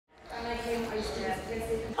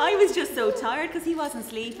I was just so tired because he wasn't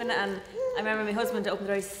sleeping, and I remember my husband opened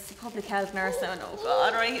the door, he's a public health nurse, and I went, oh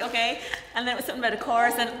God, right, okay. And then it was something about a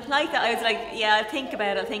course, and like that I was like, yeah, I'll think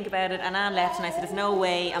about it. And Anne left, and I said, there's no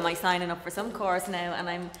way am I signing up for some course now, and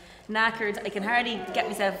I'm knackered, I can hardly get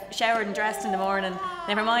myself showered and dressed in the morning,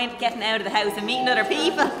 never mind getting out of the house and meeting other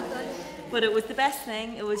people. But it was the best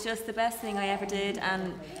thing, it was just the best thing I ever did.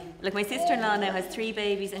 And like, my sister-in-law now has 3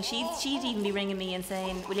 babies, and she'd even be ringing me and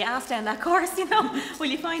saying, will you ask down that course, you know, will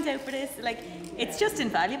you find out for this? Like, it's just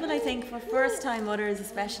invaluable, I think, for first-time mothers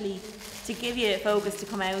especially, to give you a focus to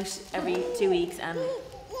come out every 2 weeks, and,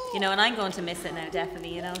 you know, and I'm going to miss it now,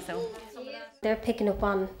 definitely, you know, so. They're picking up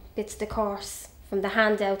on bits of the course from the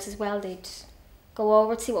handouts as well. They'd go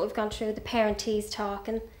over to see what we've gone through, the parentees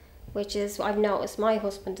talking, which is, I've noticed my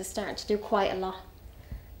husband is starting to do quite a lot,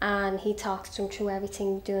 and he talks to them through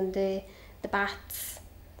everything, doing the baths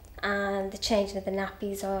and the changing of the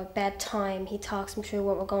nappies or bedtime. He talks them through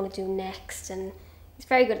what we're going to do next, and he's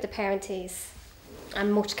very good at the parentees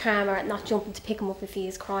and much calmer at not jumping to pick him up if he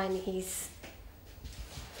is crying. He's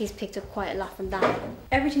picked up quite a lot from that.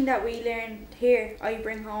 Everything that we learn here I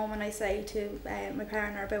bring home and I say to my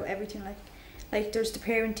partner about everything, like there's the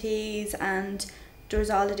parentees, and there's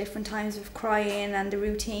all the different times of crying and the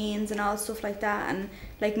routines and all stuff like that, and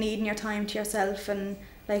like needing your time to yourself, and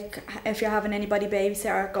like if you're having anybody babysit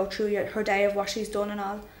her, go through her day of what she's done and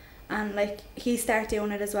all. And like he start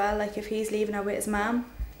doing it as well, like if he's leaving her with his mum,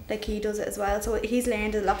 like he does it as well. So he's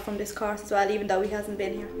learned a lot from this course as well, even though he hasn't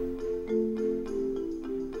been here.